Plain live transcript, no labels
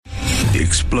The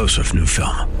explosive new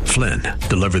film, Flynn,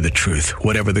 deliver the truth,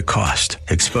 whatever the cost,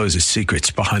 exposes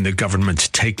secrets behind the government's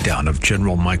takedown of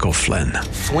General Michael Flynn.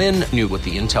 Flynn knew what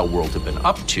the intel world had been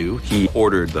up to. He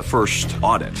ordered the first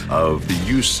audit of the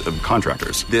use of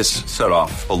contractors. This set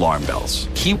off alarm bells.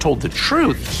 He told the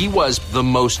truth. He was the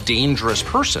most dangerous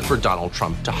person for Donald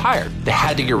Trump to hire. They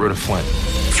had to get rid of Flynn.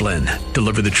 Flynn,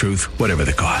 deliver the truth, whatever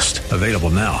the cost. Available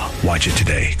now. Watch it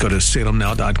today. Go to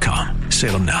salemnow.com.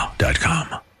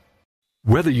 salemnow.com.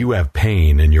 Whether you have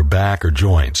pain in your back or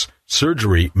joints,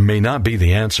 surgery may not be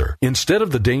the answer. Instead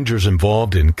of the dangers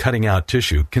involved in cutting out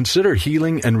tissue, consider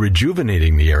healing and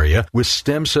rejuvenating the area with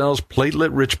stem cells,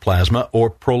 platelet-rich plasma, or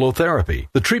prolotherapy.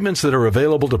 The treatments that are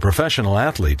available to professional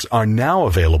athletes are now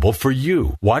available for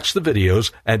you. Watch the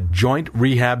videos at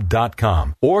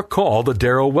jointrehab.com or call the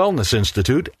Darrow Wellness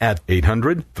Institute at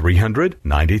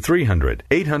 800-300-9300.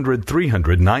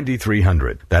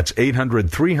 800-300-9300. That's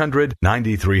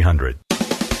 800-300-9300.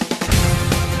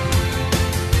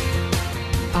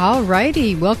 All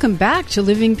righty. Welcome back to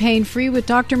Living Pain-Free with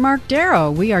Dr. Mark Darrow.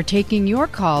 We are taking your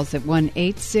calls at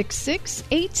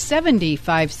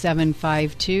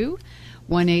 1-866-870-5752,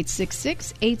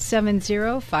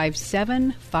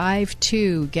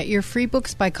 1-866-870-5752. Get your free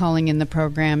books by calling in the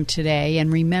program today.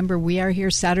 And remember, we are here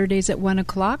Saturdays at 1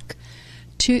 o'clock,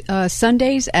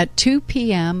 Sundays at 2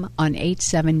 p.m. on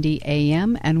 870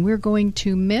 a.m. And we're going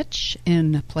to Mitch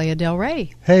in Playa del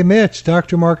Rey. Hey, Mitch.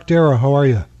 Dr. Mark Darrow, how are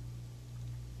you?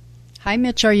 Hi,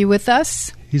 Mitch. Are you with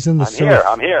us? He's in the surf.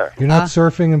 I'm here. You're not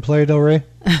surfing in Playa del Rey?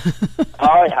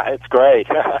 Oh, yeah, it's great.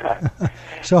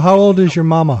 So how old is your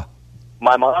mama?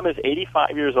 My mom is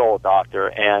 85 years old, doctor,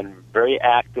 and very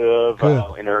active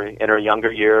in her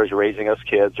younger years, raising us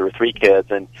kids. There were 3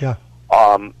 kids. And yeah.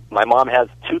 My mom has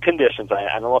 2 conditions. I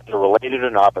don't know if they're related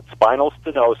or not, but spinal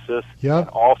stenosis. Yeah. And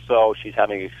also, she's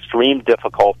having extreme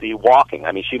difficulty walking.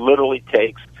 I mean, she literally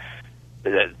takes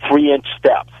 3-inch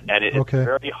steps, and it's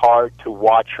very hard to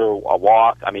watch her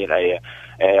walk. I mean, a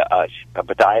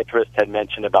podiatrist had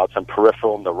mentioned about some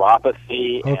peripheral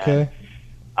neuropathy. Okay.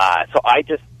 And, so I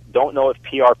just don't know if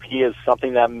PRP is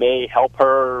something that may help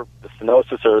her, the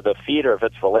stenosis or the feet, or if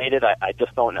it's related. I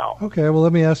just don't know. Okay, well,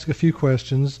 let me ask a few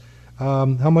questions.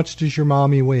 How much does your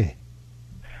mommy weigh?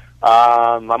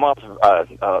 My mom's a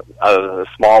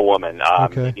small woman.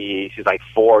 Maybe she's like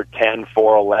 4'10",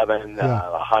 4'11",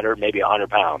 100, maybe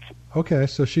 100 pounds. Okay,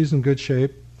 so she's in good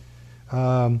shape.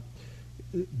 Does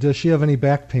she have any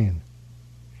back pain?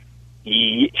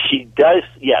 She does,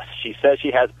 yes. She says she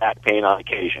has back pain on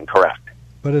occasion, correct.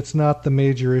 But it's not the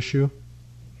major issue?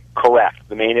 Correct.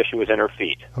 The main issue is in her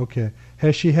feet. Okay.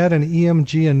 Has she had an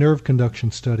EMG and nerve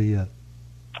conduction study yet?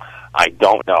 I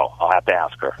don't know. I'll have to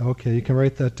ask her. Okay, you can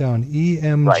write that down.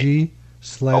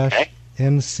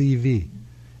 EMG/NCV.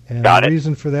 And the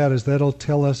reason for that is that'll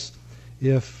tell us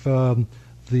if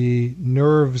the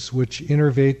nerves which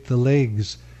innervate the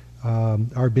legs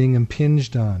are being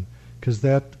impinged on, because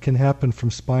that can happen from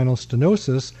spinal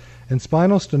stenosis. And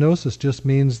spinal stenosis just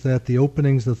means that the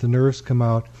openings that the nerves come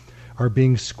out are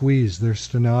being squeezed. They're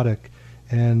stenotic.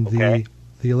 And the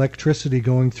electricity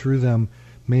going through them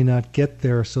may not get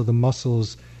there, so the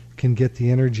muscles can get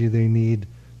the energy they need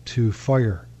to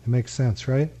fire. It makes sense,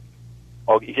 right?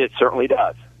 Oh, it certainly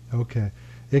does. Okay.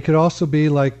 It could also be,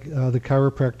 like the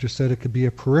chiropractor said, it could be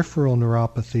a peripheral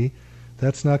neuropathy.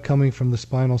 That's not coming from the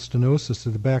spinal stenosis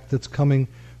of the back. That's coming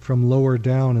from lower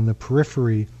down in the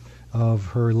periphery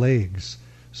of her legs.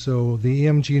 So the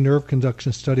EMG nerve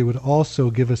conduction study would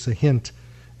also give us a hint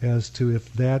as to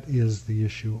if that is the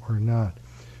issue or not.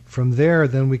 From there,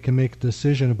 then we can make a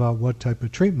decision about what type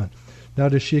of treatment. Now,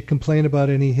 does she complain about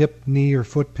any hip, knee, or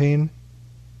foot pain?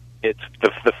 It's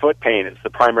the foot pain is the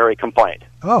primary complaint.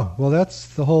 Oh, well, that's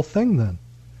the whole thing then.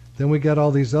 Then we got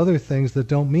all these other things that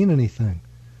don't mean anything.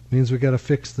 Means we got to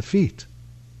fix the feet,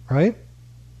 right?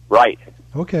 Right.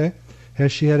 Okay.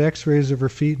 Has she had x-rays of her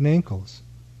feet and ankles?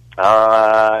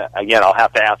 Again, I'll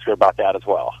have to ask her about that as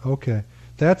well. Okay.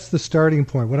 That's the starting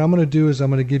point. What I'm going to do is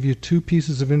I'm going to give you 2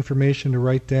 pieces of information to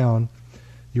write down.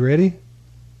 You ready?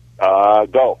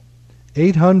 Go.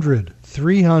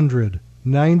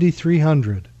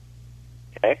 800-300-9300.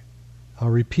 Okay. I'll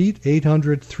repeat,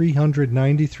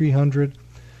 800-300-9300.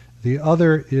 The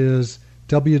other is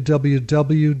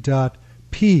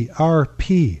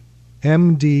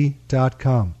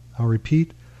www.prpmd.com. I'll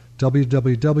repeat,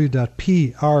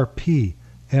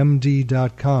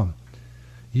 www.prpmd.com.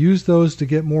 Use those to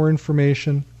get more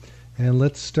information, and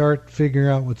let's start figuring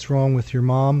out what's wrong with your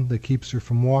mom that keeps her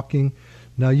from walking.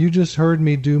 Now, you just heard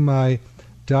me do my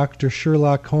Dr.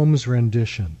 Sherlock Holmes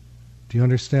rendition. Do you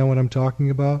understand what I'm talking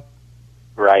about?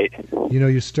 Right. You know,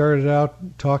 you started out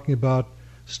talking about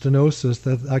stenosis.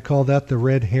 That I call that the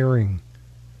red herring.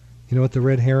 You know what the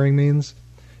red herring means?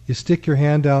 You stick your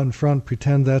hand out in front,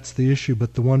 pretend that's the issue,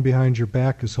 but the one behind your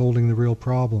back is holding the real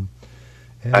problem.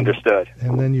 And, Understood.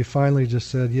 And then you finally just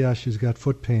said, yeah, she's got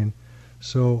foot pain.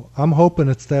 So I'm hoping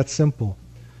it's that simple,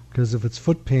 because if it's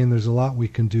foot pain, there's a lot we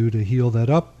can do to heal that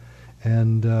up.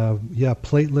 And,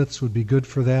 platelets would be good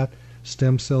for that.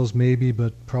 Stem cells maybe,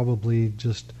 but probably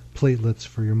just platelets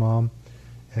for your mom.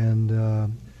 And,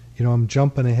 I'm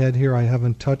jumping ahead here. I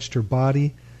haven't touched her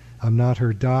body. I'm not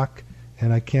her doc.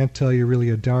 And I can't tell you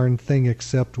really a darn thing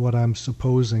except what I'm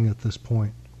supposing at this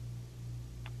point.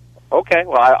 Okay,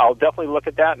 well, I'll definitely look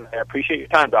at that, and I appreciate your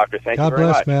time, Doctor. Thank you very much.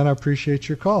 God bless, man. I appreciate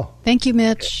your call. Thank you,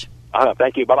 Mitch.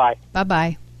 Thank you. Bye-bye.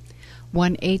 Bye-bye.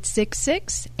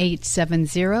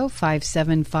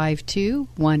 1-866-870-5752,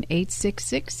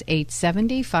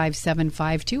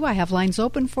 1-866-870-5752. I have lines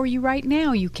open for you right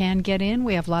now. You can get in.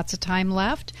 We have lots of time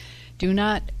left. Do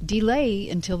not delay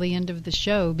until the end of the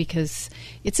show, because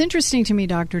it's interesting to me,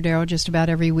 Dr. Darrow, just about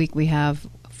every week we have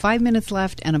 5 minutes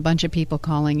left and a bunch of people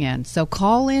calling in. So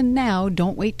call in now.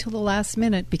 Don't wait till the last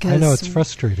minute, because I know it's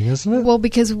frustrating, isn't it? Well,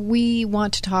 because we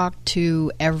want to talk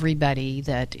to everybody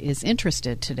that is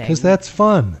interested today. Because that's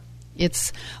fun.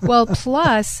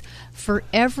 Plus, for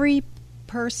every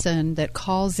person that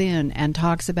calls in and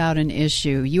talks about an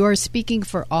issue, you are speaking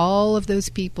for all of those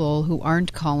people who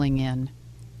aren't calling in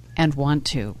and want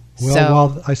to. Well,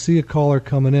 while I see a caller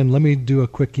coming in, let me do a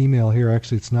quick email here.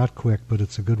 Actually, it's not quick, but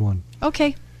it's a good one.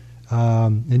 Okay.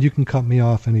 And you can cut me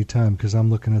off anytime, because I'm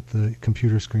looking at the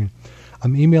computer screen.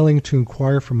 I'm emailing to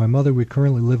inquire for my mother. We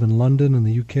currently live in London in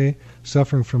the UK,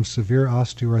 suffering from severe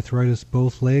osteoarthritis,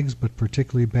 both legs, but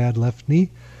particularly bad left knee.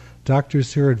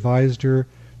 Doctors here advised her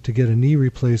to get a knee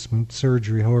replacement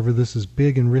surgery. However, this is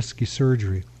big and risky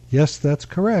surgery. Yes, that's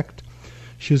correct.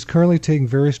 She is currently taking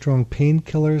very strong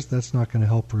painkillers. That's not going to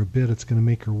help her a bit. It's going to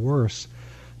make her worse.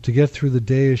 To get through the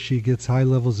day as she gets high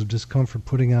levels of discomfort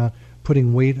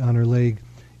putting weight on her leg,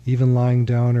 even lying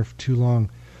down or for too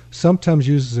long. Sometimes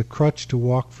uses a crutch to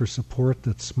walk for support.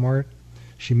 That's smart.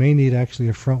 She may need actually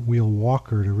a front wheel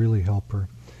walker to really help her.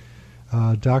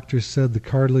 Doctors said the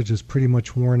cartilage is pretty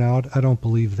much worn out. I don't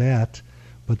believe that,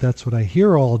 but that's what I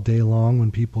hear all day long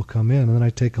when people come in. And then I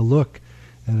take a look,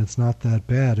 and it's not that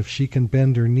bad. If she can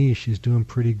bend her knee, she's doing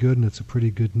pretty good, and it's a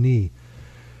pretty good knee.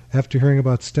 After hearing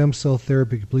about stem cell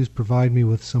therapy, please provide me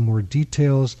with some more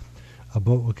details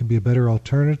about what could be a better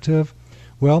alternative.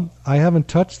 Well, I haven't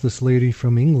touched this lady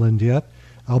from England yet.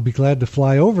 I'll be glad to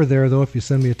fly over there, though, if you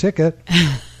send me a ticket.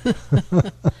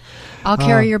 I'll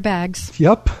carry your bags.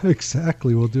 Yep,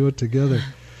 exactly. We'll do it together.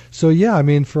 So, yeah, I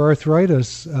mean, for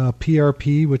arthritis,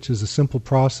 PRP, which is a simple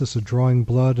process of drawing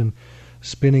blood and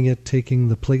spinning it, taking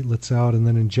the platelets out, and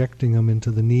then injecting them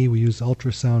into the knee. We use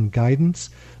ultrasound guidance.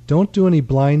 Don't do any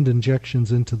blind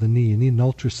injections into the knee. You need an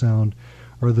ultrasound,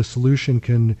 or the solution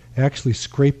can actually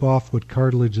scrape off what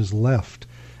cartilage is left,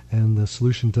 and the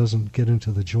solution doesn't get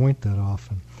into the joint that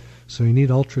often. So you need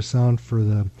ultrasound for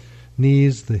the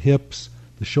knees, the hips,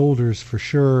 the shoulders for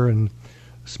sure, and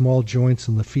small joints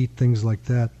in the feet, things like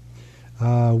that.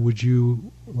 Would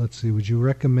you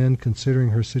recommend, considering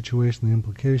her situation, the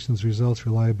implications, results,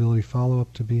 reliability,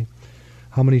 follow-up to be?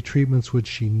 How many treatments would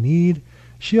she need?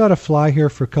 She ought to fly here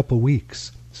for a couple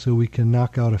weeks so we can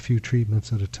knock out a few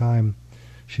treatments at a time.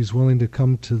 She's willing to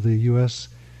come to the U.S.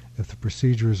 if the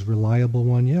procedure is a reliable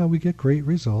one. Yeah, we get great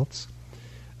results.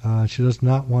 She does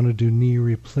not want to do knee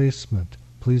replacement.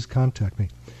 Please contact me.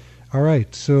 All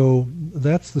right, so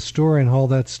that's the story and how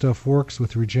that stuff works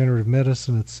with regenerative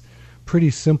medicine. It's pretty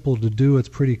simple to do. It's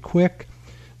pretty quick.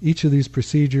 Each of these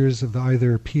procedures of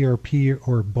either PRP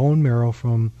or bone marrow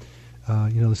from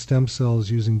the stem cells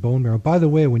using bone marrow. By the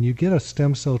way, when you get a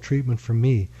stem cell treatment from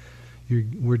me,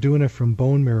 we're doing it from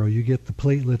bone marrow. You get the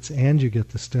platelets and you get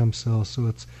the stem cells. So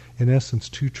it's, in essence,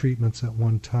 2 treatments at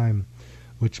one time,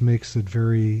 which makes it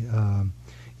very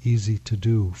easy to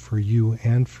do for you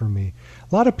and for me.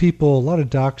 A lot of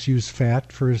docs use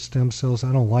fat for stem cells.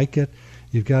 I don't like it.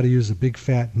 You've got to use a big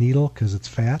fat needle because it's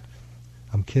fat.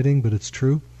 I'm kidding, but it's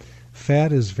true.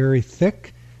 Fat is very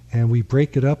thick, and we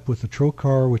break it up with a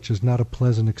trocar, which is not a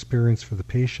pleasant experience for the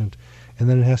patient, and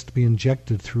then it has to be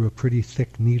injected through a pretty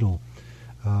thick needle.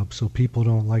 So people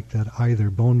don't like that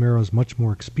either. Bone marrow is much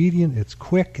more expedient. It's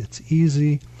quick. It's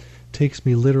easy. Takes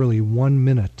me literally 1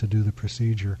 minute to do the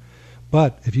procedure.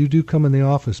 But if you do come in the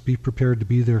office, be prepared to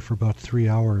be there for about 3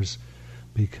 hours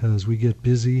because we get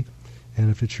busy. And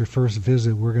if it's your first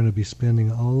visit, we're going to be spending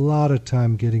a lot of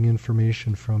time getting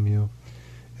information from you.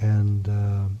 And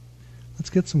let's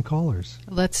get some callers.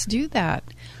 Let's do that.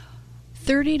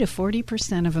 30 to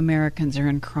 40% of Americans are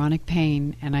in chronic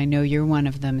pain, and I know you're one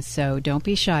of them, so don't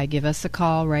be shy. Give us a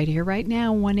call right here, right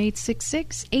now,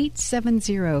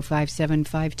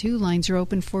 1-866-870-5752. Lines are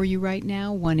open for you right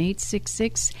now,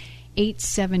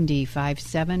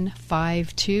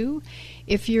 1-866-870-5752.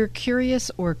 If you're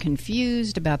curious or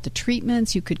confused about the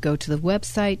treatments, you could go to the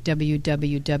website,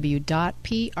 www.prpmd.com.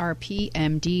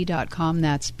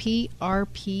 That's prpmd.com.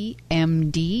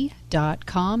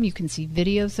 You can see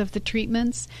videos of the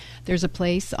treatments. There's a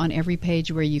place on every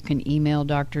page where you can email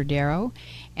Dr. Darrow.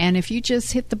 And if you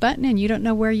just hit the button and you don't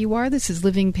know where you are, this is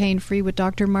Living Pain Free with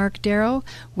Dr. Mark Darrow.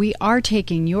 We are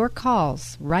taking your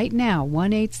calls right now,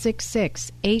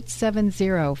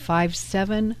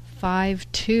 1-866-870-5752.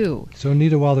 So,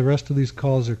 Anita, while the rest of these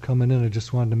calls are coming in, I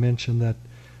just wanted to mention that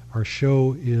our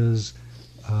show is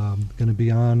going to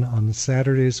be on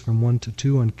Saturdays from 1 to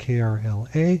 2 on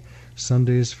KRLA,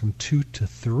 Sundays from 2 to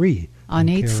 3 on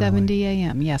 870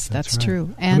 AM. Yes, that's right.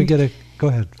 true. And we get a go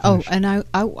ahead. Finish. Oh, and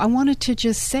I wanted to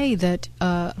just say that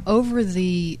over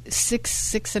the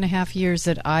six and a half years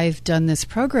that I've done this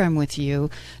program with you,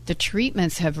 the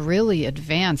treatments have really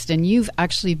advanced, and you've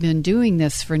actually been doing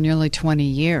this for nearly 20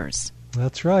 years.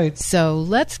 That's right. So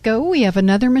let's go. We have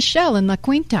another Michelle in La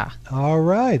Quinta. All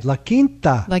right, La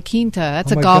Quinta. La Quinta.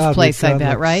 That's a golf place, I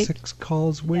bet, right? 6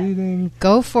 calls waiting. Yeah.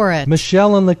 Go for it.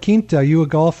 Michelle in La Quinta, are you a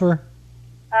golfer?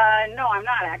 No, I'm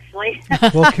not actually.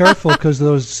 Well, careful, because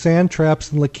those sand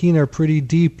traps in La Quinta are pretty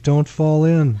deep. Don't fall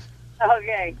in.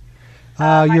 Okay.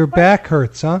 Your back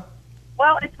hurts, huh?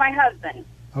 Well, it's my husband.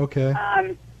 Okay.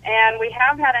 And we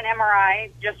have had an MRI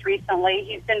just recently.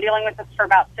 He's been dealing with this for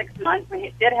about 6 months.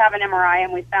 We did have an MRI,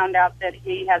 and we found out that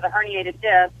he has a herniated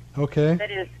disc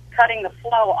that is cutting the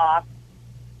flow off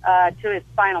to his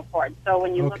spinal cord. So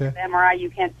when you look at the MRI, you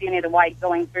can't see any of the white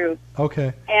going through.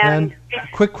 Okay. And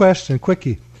quick question,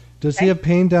 quickie. Does he have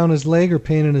pain down his leg or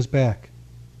pain in his back?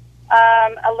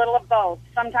 A little of both.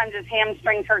 Sometimes his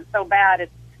hamstrings hurt so bad,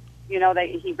 it's, that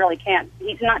he really can't.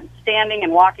 He's not standing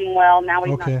and walking well. Now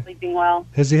he's not sleeping well.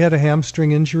 Has he had a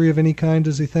hamstring injury of any kind,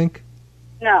 does he think?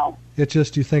 No. It's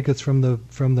just you think it's from the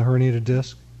herniated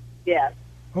disc? Yes.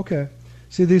 Okay.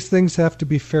 See, these things have to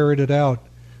be ferreted out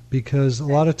because a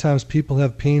lot of times people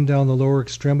have pain down the lower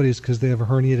extremities because they have a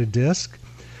herniated disc.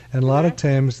 And a lot of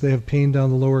times they have pain down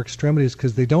the lower extremities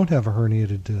because they don't have a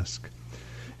herniated disc.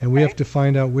 And we have to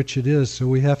find out which it is, so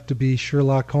we have to be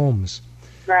Sherlock Holmes.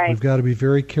 Right. We've got to be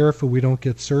very careful we don't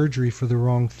get surgery for the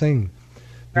wrong thing.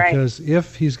 Because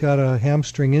if he's got a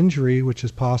hamstring injury, which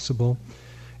is possible,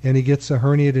 and he gets a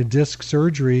herniated disc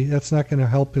surgery, that's not going to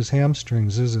help his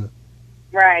hamstrings, is it?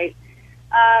 Right.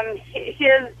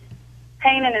 His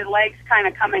pain in his legs kind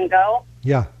of come and go.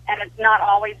 Yeah. And it's not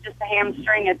always just a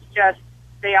hamstring, it's just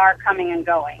they are coming and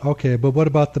going. Okay, but what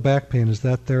about the back pain? Is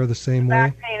that there the same way?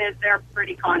 Back pain is there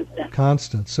pretty constant.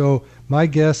 Constant. So my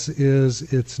guess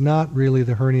is it's not really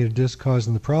the herniated disc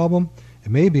causing the problem. It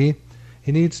may be.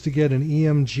 He needs to get an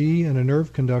EMG and a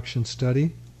nerve conduction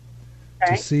study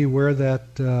to see where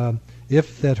that,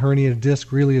 if that herniated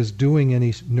disc really is doing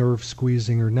any nerve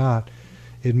squeezing or not.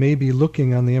 It may be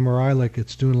looking on the MRI like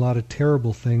it's doing a lot of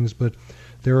terrible things, but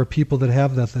there are people that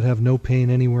have no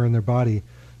pain anywhere in their body.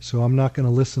 So I'm not going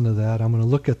to listen to that. I'm going to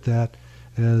look at that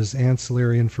as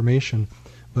ancillary information.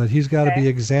 But he's got to be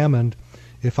examined.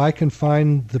 If I can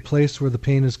find the place where the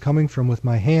pain is coming from with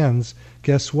my hands,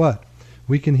 guess what?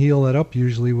 We can heal that up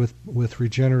usually with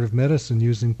regenerative medicine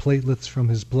using platelets from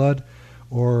his blood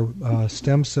or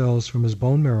stem cells from his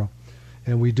bone marrow.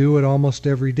 And we do it almost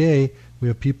every day. We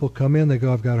have people come in, they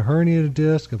go, I've got a herniated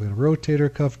disc, I've got a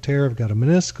rotator cuff tear, I've got a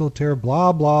meniscal tear,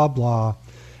 blah, blah, blah.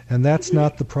 And that's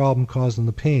not the problem causing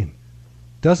the pain.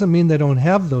 Doesn't mean they don't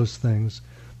have those things,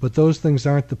 but those things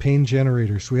aren't the pain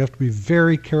generators. So we have to be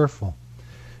very careful.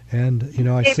 And,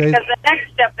 I say... Because the next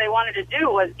step they wanted to do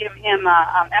was give him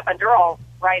an epidural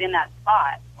right in that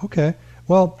spot. Okay.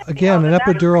 Well, again, an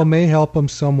epidural may help him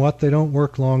somewhat. They don't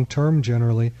work long-term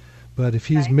generally. But if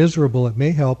he's miserable, it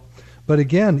may help. But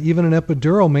again, even an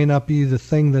epidural may not be the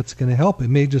thing that's going to help. It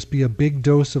may just be a big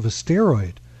dose of a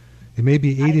steroid. It may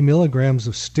be 80 milligrams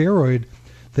of steroid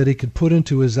that he could put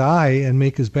into his eye and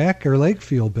make his back or leg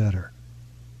feel better.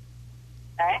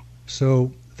 Okay.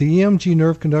 So the EMG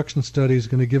nerve conduction study is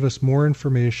going to give us more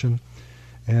information,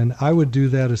 and I would do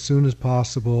that as soon as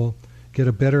possible, get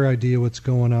a better idea what's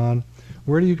going on.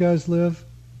 Where do you guys live?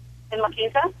 In La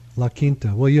Quinta. La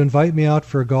Quinta. Well, you invite me out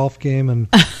for a golf game, and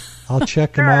I'll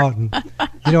check them out. And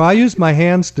I use my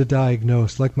hands to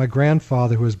diagnose, like my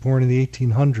grandfather who was born in the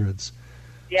 1800s.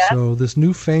 Yeah. So this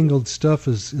newfangled stuff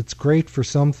it's great for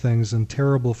some things and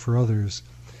terrible for others.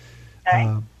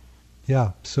 Okay.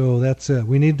 Yeah, so that's it.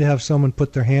 We need to have someone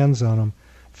put their hands on them,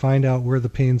 find out where the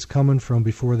pain's coming from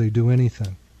before they do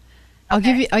anything. I'll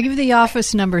give you the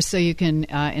office number so you can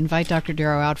invite Dr.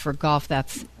 Darrow out for golf.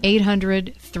 That's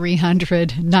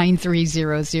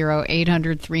 800-300-9300,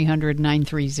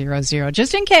 800-300-9300,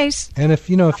 just in case. And if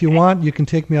you want, you can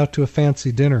take me out to a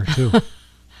fancy dinner too.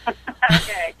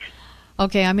 Okay.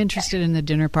 Okay, I'm interested in the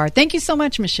dinner part. Thank you so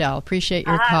much, Michelle. Appreciate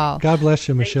your call. God bless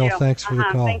you, Michelle. Thanks for the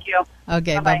call. Thank you.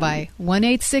 Okay, bye-bye.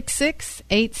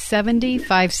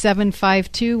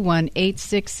 1-866-870-5752,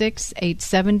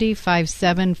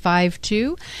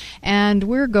 1-866-870-5752. And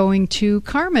we're going to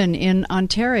Carmen in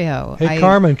Ontario. Hey,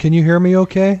 Carmen, can you hear me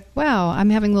okay? Well, I'm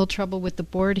having a little trouble with the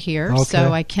board here,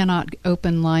 so I cannot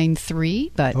open line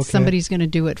 3, but somebody's going to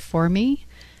do it for me.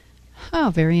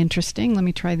 Oh, very interesting. Let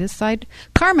me try this side.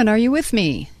 Carmen, are you with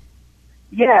me?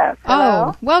 Yes. Hello.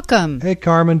 Oh, welcome. Hey,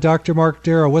 Carmen, Dr. Mark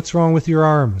Darrow. What's wrong with your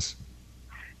arms?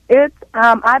 It's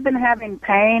I've been having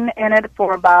pain in it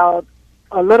for about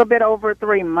a little bit over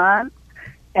 3 months,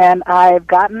 and I've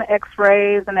gotten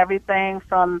X-rays and everything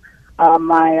from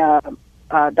my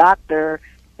doctor,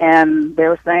 and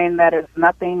they're saying that there's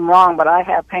nothing wrong, but I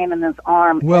have pain in this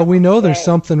arm. Well, we know there's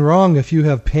something wrong if you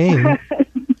have pain.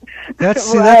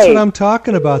 That's what I'm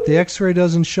talking about. The X-ray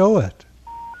doesn't show it.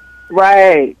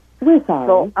 Right. We're sorry.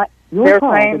 So they're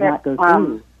saying that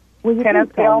tennis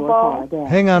elbow.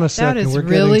 Hang on a second. That is We're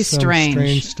really some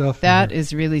strange stuff. That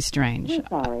is really strange.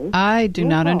 I do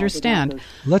not understand.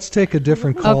 Let's take a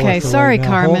different caller. Okay, sorry, right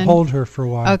now. Carmen. Hold her for a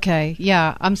while. Okay,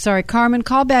 yeah, I'm sorry, Carmen.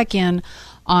 Call back in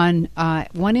on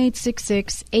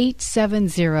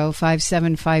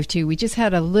 1-866-870-5752. We just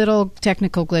had a little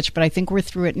technical glitch, but I think we're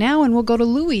through it now, and we'll go to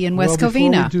Louis in West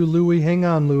Covina. Before we do Louis, hang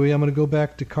on, Louis. I'm going to go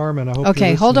back to Carmen. I hope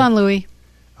okay, hold on, Louis.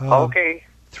 Okay.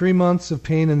 3 months of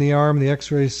pain in the arm. The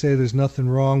X-rays say there's nothing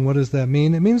wrong. What does that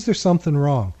mean? It means there's something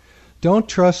wrong. Don't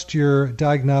trust your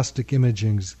diagnostic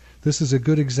imagings. This is a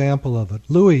good example of it.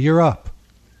 Louis, you're up.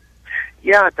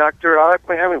 Yeah, doctor, I've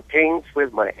been having pains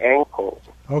with my ankle.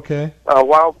 Okay. A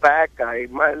while back, I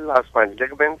lost my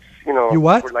ligaments. You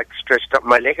what? Were like stretched up.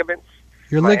 My ligaments.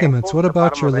 Your ligaments. Ankle, what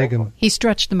about your ligaments? He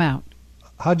stretched them out.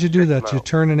 How'd you do that? Did you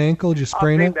turn an ankle? Did you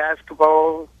sprain it?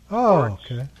 Basketball. Oh,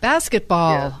 okay.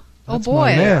 Basketball. Yeah. Oh, That's boy.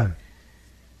 My man.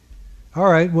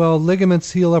 All right. Well,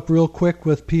 ligaments heal up real quick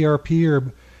with PRP,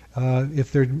 or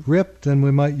if they're ripped, then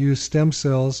we might use stem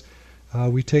cells.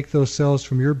 We take those cells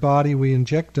from your body, we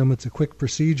inject them. It's a quick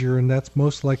procedure, and that's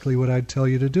most likely what I'd tell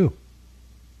you to do.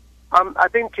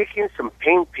 I've been taking some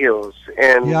pain pills,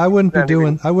 and I wouldn't be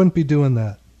doing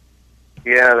that.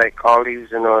 Yeah, like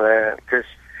olives and all that, because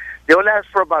they'll last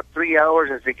for about 3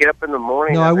 hours as they get up in the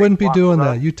morning. No, I wouldn't be doing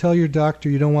that. You tell your doctor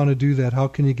you don't want to do that. How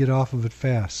can you get off of it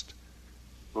fast?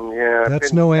 Yeah,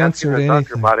 that's no answer to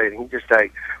anything. About it. He's just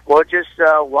like, well, just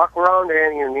walk around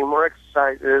and you need more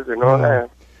exercises and all that.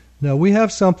 No, we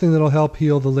have something that'll help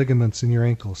heal the ligaments in your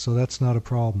ankle, so that's not a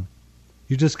problem.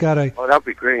 You just gotta. Oh, that'd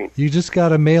be great. You just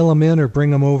gotta mail them in or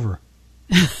bring them over.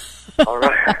 All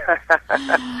right.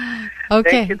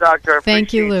 Okay. Thank you, doctor.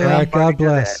 Thank you, Louis. All right, God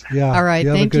bless. Yeah. All right.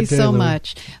 Thank you so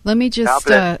much. Let me just.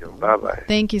 Bye-bye.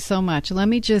 Thank you so much. Let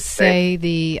me just say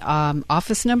the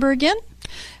office number again.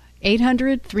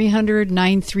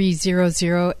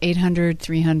 800-300-9300,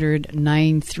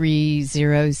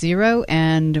 800-300-9300,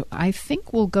 and I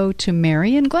think we'll go to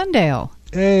Mary in Glendale.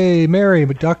 Hey, Mary,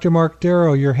 but Dr. Mark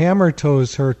Darrow, your hammer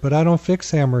toes hurt, but I don't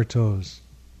fix hammer toes.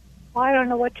 Well, I don't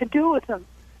know what to do with them.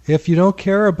 If you don't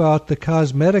care about the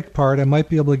cosmetic part, I might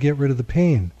be able to get rid of the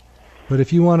pain. But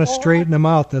if you want to straighten them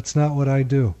out, that's not what I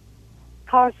do.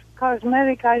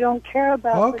 Cosmetic, I don't care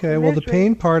about. Okay, well, the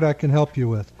pain part I can help you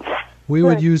with. We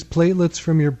would use platelets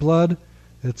from your blood.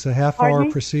 It's a half-hour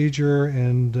procedure,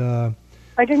 and I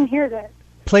didn't hear that.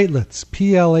 Platelets,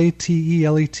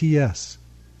 Platelets.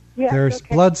 Yeah, There's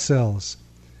blood cells.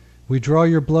 We draw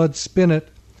your blood, spin it.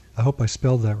 I hope I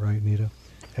spelled that right, Nita.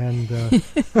 And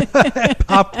it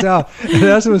popped out. And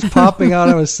as it was popping out,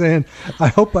 I was saying, I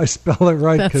hope I spell it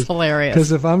right. That's hilarious.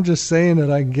 Because if I'm just saying it,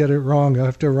 I can get it wrong. I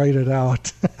have to write it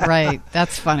out. Right.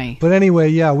 That's funny. But anyway,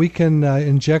 yeah, we can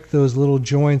inject those little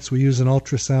joints. We use an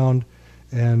ultrasound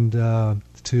and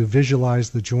to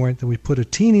visualize the joint. Then we put a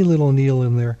teeny little needle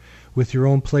in there with your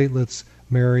own platelets,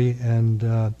 Mary.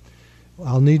 And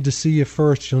I'll need to see you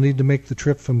first. You'll need to make the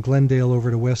trip from Glendale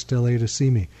over to West LA to see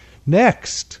me.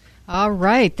 Next. All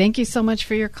right. Thank you so much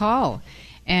for your call.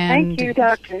 And thank you,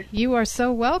 doctor. You are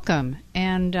so welcome.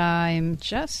 And I'm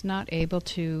just not able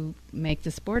to make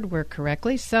this board work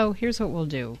correctly, so here's what we'll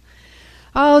do.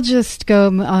 I'll just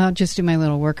do my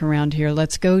little workaround here.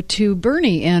 Let's go to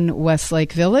Bernie in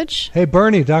Westlake Village. Hey,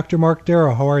 Bernie, Dr. Mark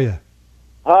Darrow, how are you?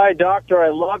 Hi, Doctor. I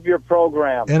love your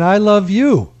program. And I love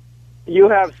you. You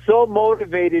have so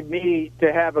motivated me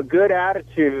to have a good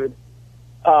attitude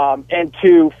and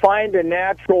to find a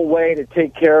natural way to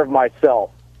take care of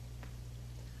myself.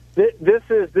 This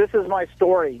is my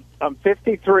story. I'm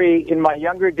 53. In my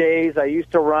younger days, I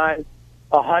used to run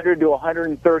 100 to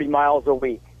 130 miles a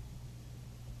week.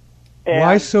 And,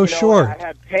 why so short? I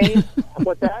had pain.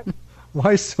 What's that?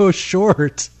 Why so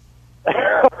short?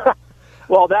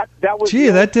 Well, that was... Gee,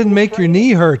 that didn't make your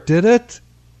knee hurt, did it?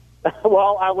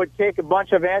 Well, I would take a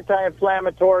bunch of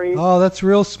anti-inflammatories. Oh, that's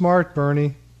real smart,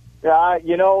 Bernie. I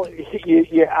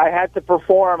had to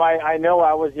perform. I know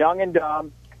I was young and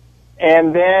dumb.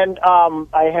 And then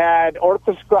I had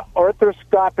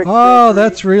arthroscopic Oh,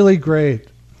 that's really great.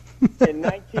 In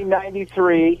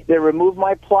 1993, they removed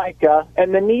my plica,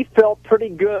 and the knee felt pretty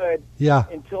good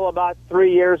until about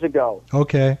 3 years ago.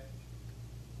 Okay.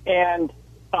 And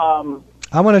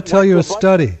I want to tell you a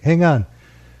study. Hang on.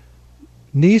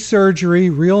 Knee surgery,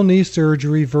 real knee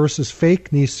surgery versus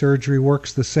fake knee surgery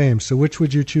works the same. So which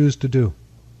would you choose to do?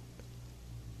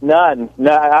 None.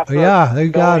 No, after you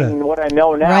got it. What I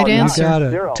know now, right answer. You got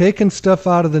it. Zero. Taking stuff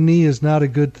out of the knee is not a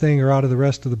good thing, or out of the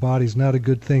rest of the body is not a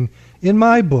good thing in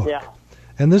my book. Yeah.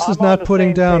 And this is I'm not on putting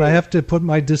the same down. page. I have to put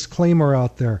my disclaimer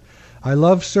out there. I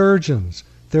love surgeons.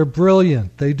 They're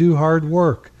brilliant. They do hard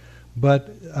work. But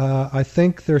I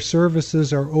think their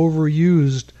services are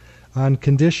overused on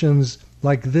conditions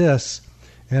like this.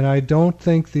 And I don't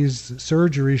think these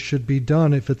surgeries should be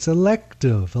done if it's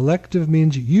elective. Elective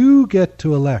means you get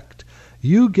to elect.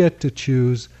 You get to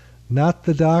choose, not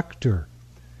the doctor.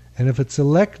 And if it's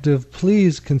elective,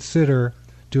 please consider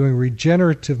doing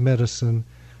regenerative medicine,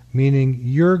 meaning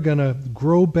you're going to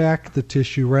grow back the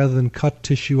tissue rather than cut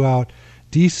tissue out,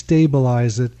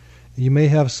 destabilize it. You may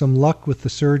have some luck with the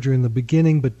surgery in the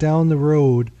beginning, but down the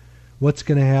road, what's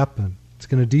going to happen? It's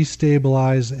going to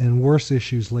destabilize and worse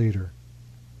issues later.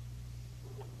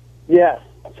 Yes.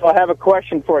 So I have a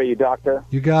question for you, Doctor.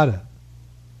 You got it.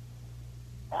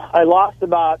 I lost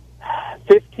about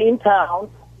 15 pounds,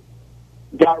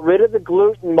 got rid of the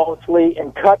gluten mostly,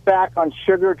 and cut back on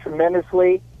sugar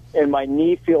tremendously, and my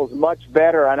knee feels much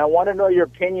better. And I want to know your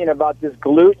opinion about this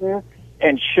gluten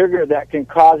and sugar that can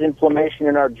cause inflammation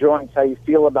in our joints, how you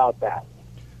feel about that.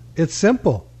 It's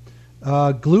simple.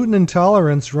 Gluten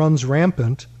intolerance runs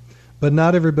rampant, but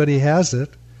not everybody has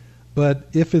it. But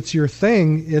if it's your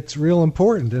thing, it's real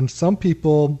important. And some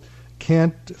people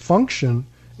can't function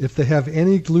if they have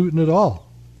any gluten at all.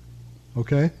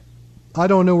 Okay? I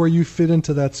don't know where you fit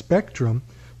into that spectrum,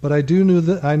 but I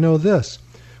know this.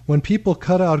 When people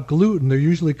cut out gluten, they're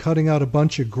usually cutting out a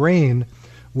bunch of grain,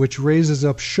 which raises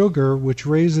up sugar, which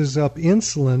raises up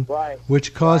insulin,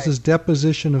 which causes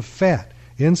deposition of fat.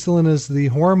 Insulin is the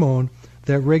hormone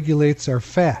that regulates our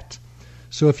fat.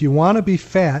 So if you want to be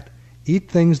fat, eat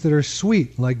things that are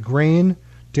sweet, like grain,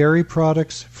 dairy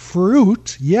products,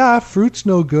 fruit. Yeah, fruit's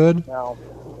no good. No.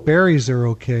 Berries are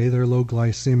okay. They're low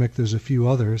glycemic. There's a few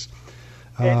others.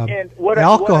 And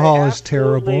alcohol is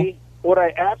terrible. What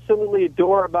I absolutely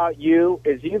adore about you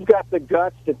is you've got the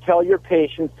guts to tell your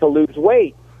patients to lose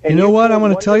weight. And you know what? I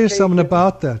want to tell you something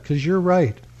about that, because you're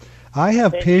right. I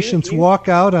have patients walk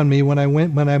out on me when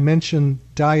I mention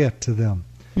diet to them.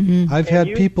 Mm-hmm. I've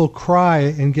had people cry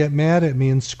and get mad at me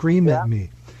and scream at me.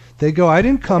 They go, I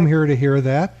didn't come here to hear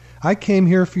that. I came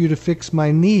here for you to fix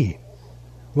my knee.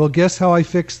 Well, guess how I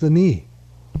fixed the knee?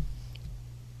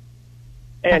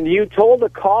 And you told a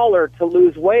caller to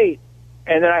lose weight,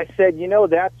 and then I said,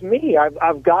 that's me.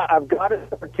 I've got to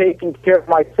start taking care of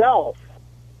myself.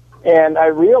 And I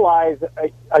realized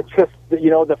I just,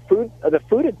 the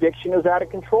food addiction is out of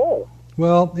control.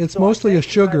 Well, it's mostly a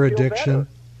sugar addiction.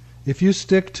 If you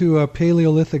stick to a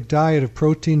Paleolithic diet of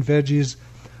protein, veggies,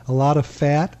 a lot of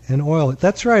fat, and oil.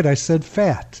 That's right, I said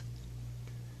fat.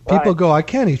 People go, I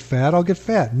can't eat fat, I'll get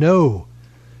fat. No.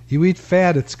 You eat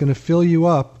fat, it's going to fill you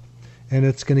up, and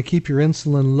it's going to keep your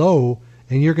insulin low,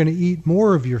 and you're going to eat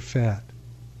more of your fat.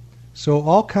 So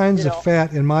all kinds of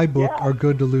fat in my book are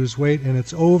good to lose weight, and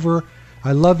it's over.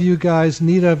 I love you guys.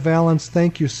 Nita Valance,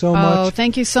 thank you so much. Oh,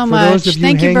 thank you so much. For those of you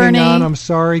thank you, hanging Bernie. on, I'm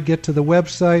sorry. Get to the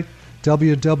website,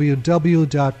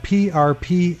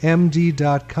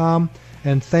 www.prpmd.com,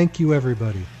 and thank you,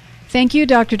 everybody. Thank you,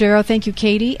 Dr. Darrow. Thank you,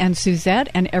 Katie and Suzette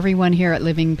and everyone here at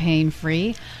Living Pain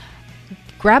Free.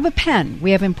 Grab a pen.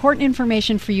 We have important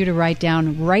information for you to write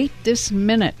down right this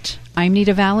minute. I'm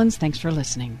Nita Valance. Thanks for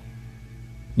listening.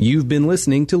 You've been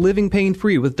listening to Living Pain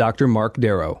Free with Dr. Mark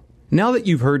Darrow. Now that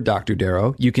you've heard Dr.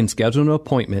 Darrow, you can schedule an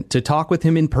appointment to talk with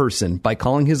him in person by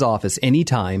calling his office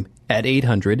anytime at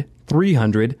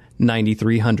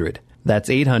 800-300-9300. That's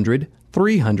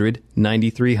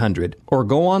 800-300-9300 or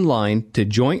go online to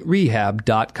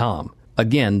jointrehab.com.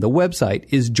 Again, the website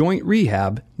is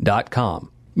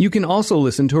jointrehab.com. You can also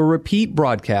listen to a repeat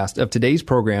broadcast of today's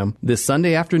program this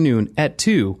Sunday afternoon at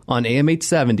 2 on AM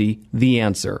 870, The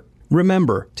Answer.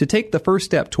 Remember, to take the first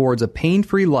step towards a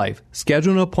pain-free life,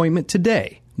 schedule an appointment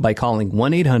today by calling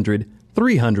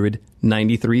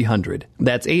 1-800-300-9300.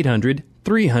 That's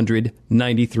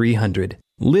 800-300-9300.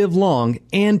 Live long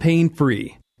and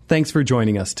pain-free. Thanks for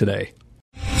joining us today.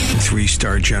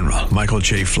 3-star General Michael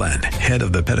J. Flynn, head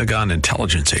of the Pentagon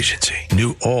Intelligence Agency,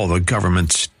 knew all the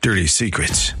government's dirty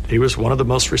secrets. He was one of the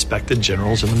most respected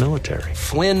generals in the military.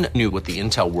 Flynn knew what the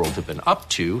intel world had been up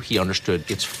to. He understood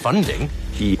its funding.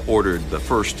 He ordered the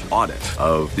first audit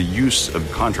of the use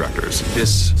of contractors.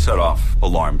 This set off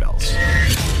alarm bells.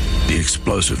 The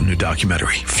explosive new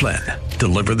documentary, Flynn,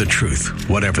 Deliver the Truth,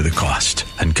 Whatever the Cost,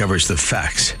 uncovers the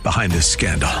facts behind this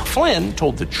scandal. Flynn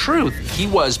told the truth. He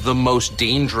was the most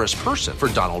dangerous person for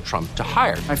Donald Trump to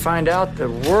hire. I find out the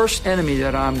worst enemy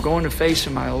that I'm going to face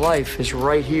in my life is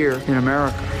right here in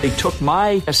America. They took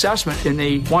my assessment and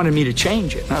they wanted me to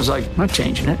change it. And I was like, I'm not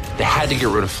changing it. They had to get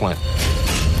rid of Flynn.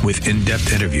 With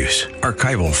in-depth interviews,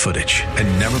 archival footage,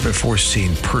 and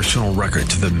never-before-seen personal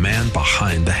records of the man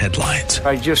behind the headlines.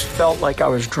 I just felt like I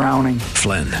was drowning.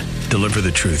 Flynn, Deliver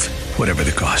the Truth, Whatever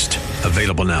the Cost.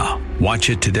 Available now.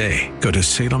 Watch it today. Go to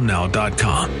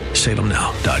salemnow.com.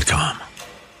 salemnow.com.